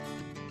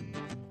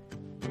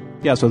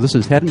Yeah, so this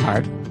is head and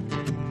heart.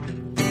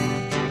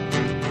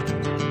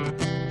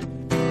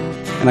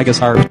 And I guess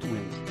heart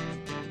wins.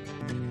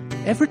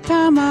 Every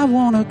time I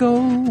want to go,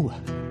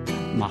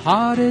 my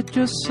heart, it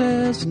just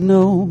says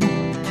no.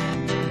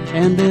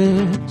 And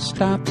it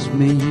stops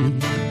me.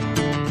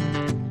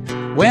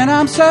 When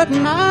I'm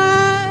certain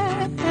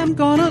I am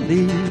gonna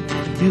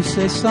leave, you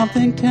say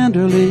something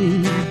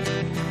tenderly,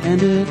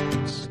 and it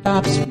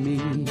stops me.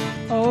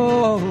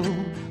 Oh,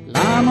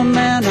 I'm a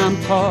man,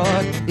 I'm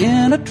caught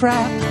in a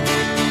trap.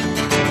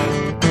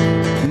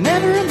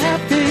 Never am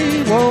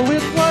happy, woe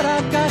with what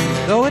I've got,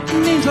 though it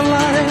means a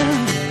lot,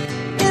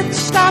 it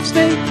stops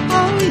me,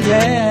 oh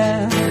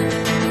yeah,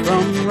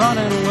 from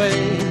running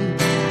away.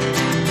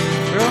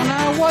 Girl,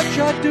 now what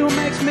you do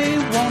makes me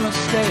wanna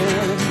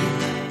stay.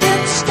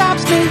 It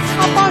stops me,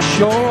 I'm for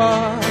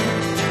sure,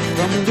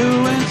 from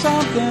doing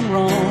something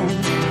wrong.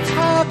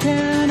 How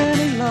can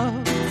any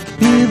love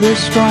be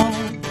this strong?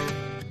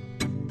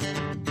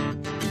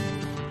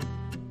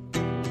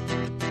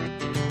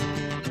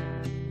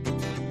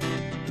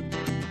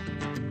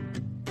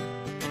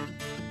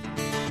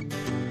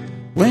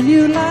 When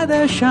you lie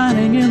there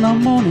shining in the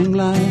morning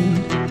light,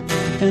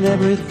 and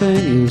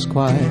everything is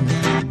quiet,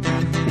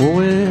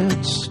 oh,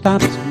 it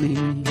stops me.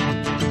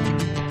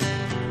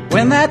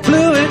 When that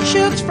fluid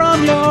shoots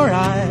from your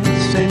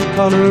eyes, same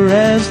color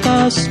as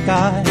the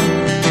sky,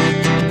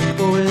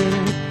 oh,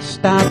 it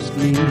stops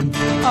me.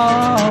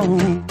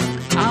 Oh,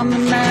 I'm the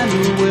man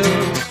who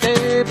will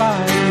stay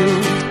by you.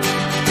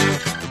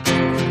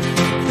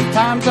 When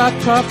times are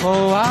tough,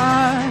 oh,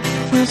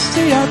 I will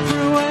see you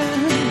through,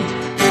 and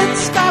it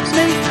stops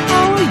me,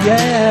 oh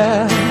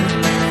yeah,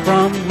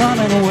 from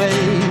running away.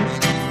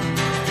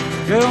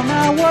 Girl,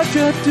 now what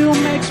you do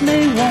makes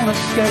me wanna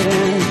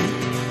stay.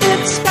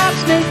 It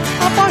stops me,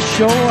 I'm for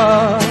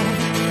sure,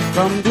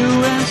 from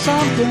doing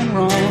something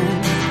wrong.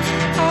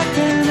 How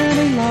can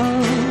any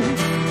love,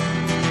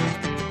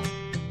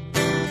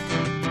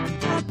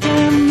 how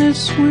can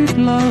this sweet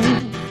love,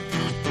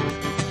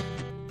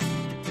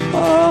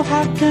 oh,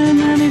 how can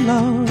any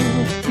love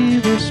be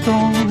this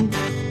strong?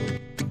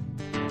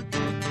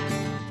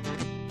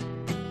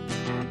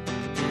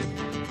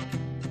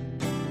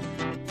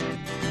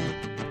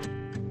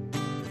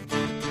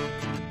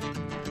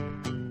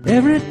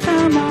 Every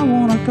time I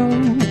wanna go,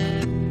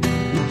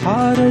 my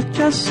heart, it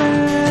just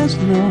says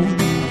no,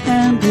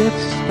 and it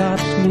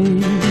stops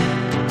me.